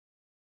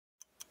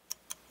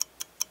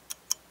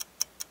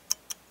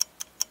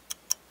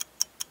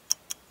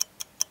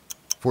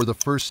For the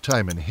first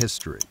time in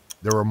history,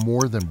 there are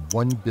more than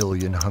 1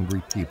 billion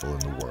hungry people in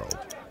the world.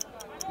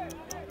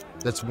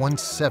 That's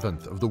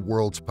 1/7 of the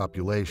world's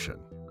population.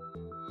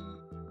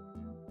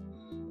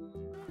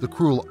 The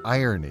cruel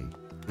irony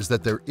is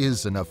that there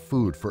is enough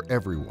food for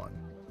everyone.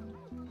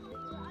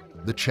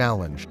 The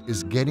challenge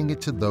is getting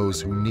it to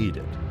those who need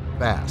it,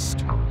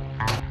 fast.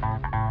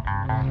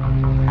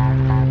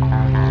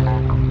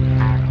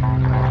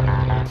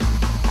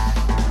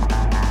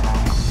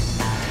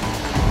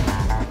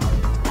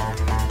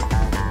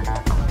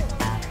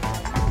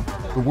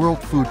 The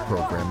World Food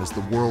Program is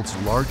the world's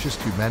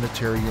largest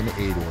humanitarian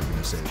aid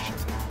organization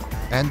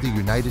and the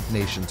United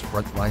Nations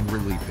Frontline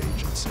Relief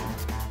Agency.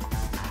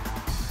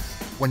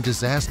 When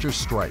disaster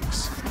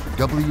strikes,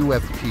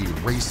 WFP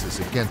races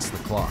against the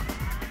clock,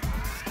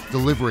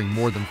 delivering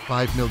more than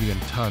 5 million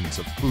tons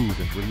of food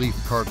and relief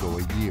cargo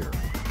a year.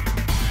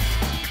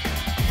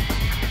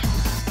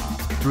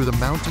 Through the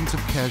mountains of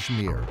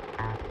Kashmir,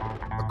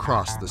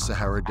 across the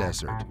Sahara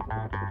Desert,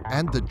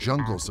 and the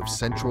jungles of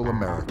Central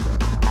America.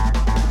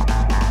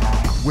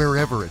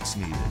 Wherever it's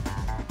needed,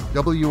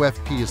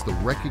 WFP is the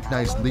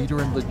recognized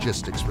leader in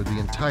logistics for the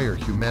entire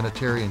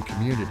humanitarian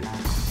community.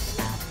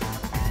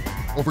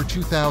 Over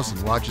 2,000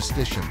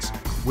 logisticians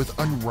with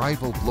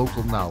unrivaled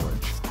local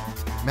knowledge,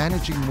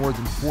 managing more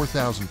than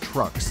 4,000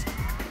 trucks,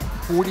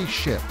 40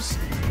 ships,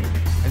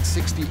 and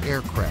 60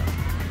 aircraft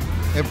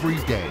every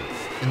day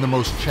in the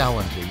most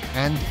challenging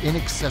and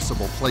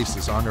inaccessible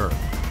places on Earth.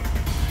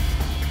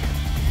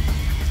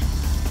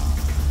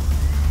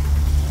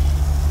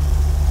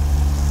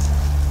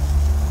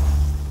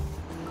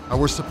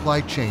 Our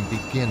supply chain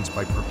begins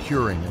by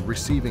procuring and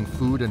receiving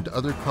food and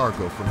other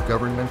cargo from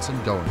governments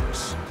and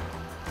donors.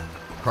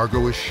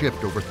 Cargo is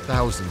shipped over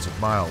thousands of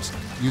miles,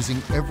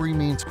 using every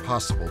means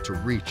possible to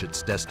reach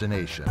its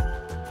destination.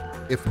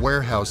 If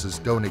warehouses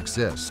don't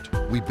exist,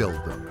 we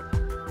build them.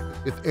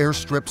 If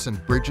airstrips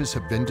and bridges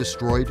have been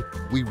destroyed,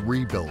 we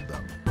rebuild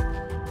them.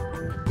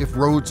 If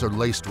roads are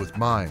laced with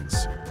mines,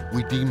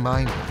 we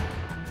demine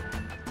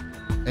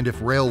them. And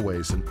if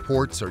railways and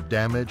ports are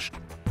damaged,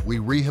 we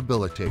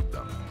rehabilitate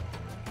them.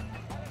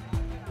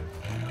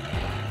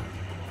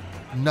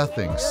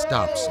 Nothing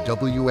stops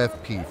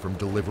WFP from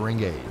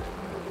delivering aid.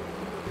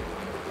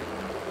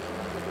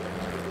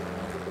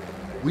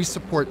 We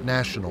support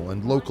national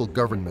and local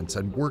governments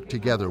and work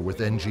together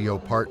with NGO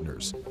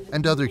partners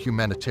and other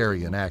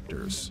humanitarian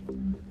actors.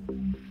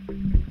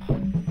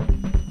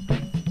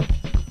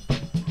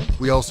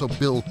 We also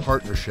build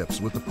partnerships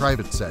with the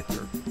private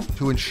sector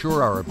to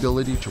ensure our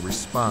ability to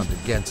respond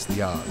against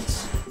the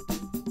odds.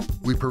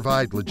 We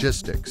provide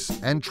logistics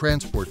and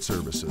transport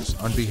services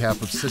on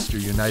behalf of sister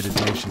United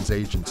Nations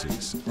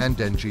agencies and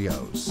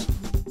NGOs.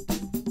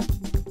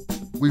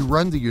 We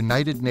run the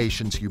United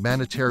Nations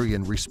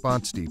Humanitarian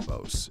Response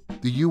Depots,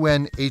 the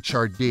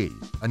UNHRD,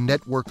 a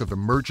network of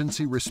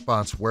emergency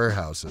response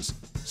warehouses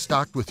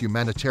stocked with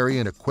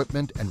humanitarian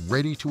equipment and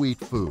ready-to-eat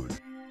food.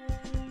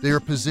 They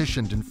are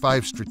positioned in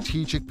 5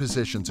 strategic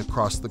positions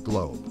across the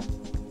globe.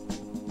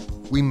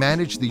 We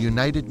manage the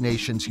United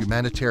Nations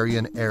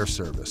Humanitarian Air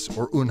Service,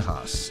 or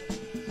UNHAS.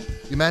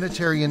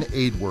 Humanitarian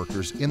aid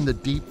workers in the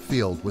deep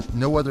field with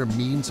no other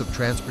means of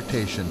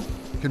transportation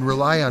can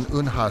rely on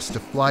UNHAS to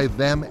fly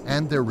them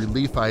and their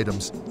relief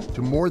items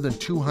to more than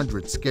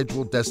 200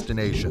 scheduled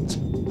destinations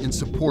in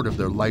support of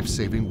their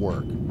life-saving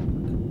work.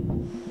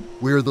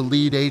 We are the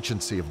lead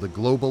agency of the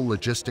Global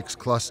Logistics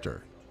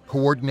Cluster,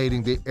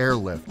 coordinating the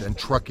airlift and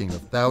trucking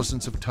of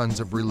thousands of tons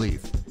of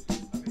relief.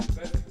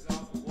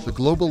 The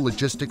Global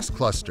Logistics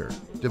Cluster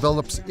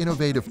develops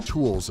innovative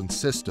tools and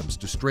systems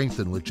to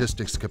strengthen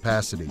logistics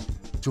capacity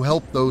to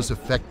help those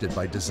affected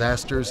by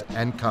disasters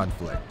and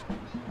conflict.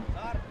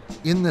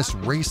 In this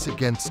race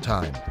against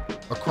time,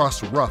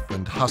 across rough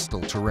and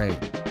hostile terrain,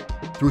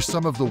 through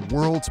some of the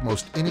world's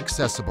most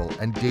inaccessible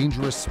and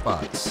dangerous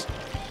spots,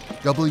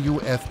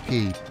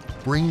 WFP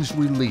brings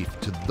relief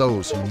to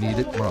those who need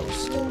it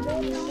most.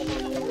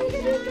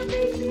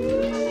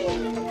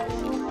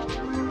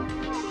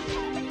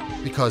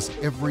 Because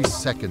every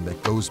second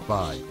that goes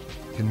by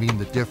can mean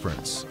the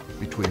difference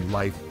between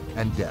life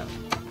and death.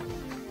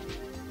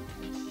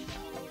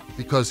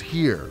 Because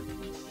here,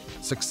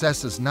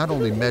 success is not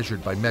only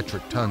measured by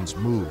metric tons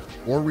moved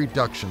or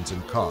reductions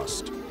in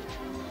cost.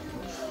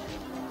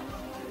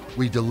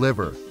 We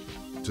deliver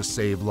to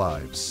save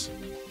lives.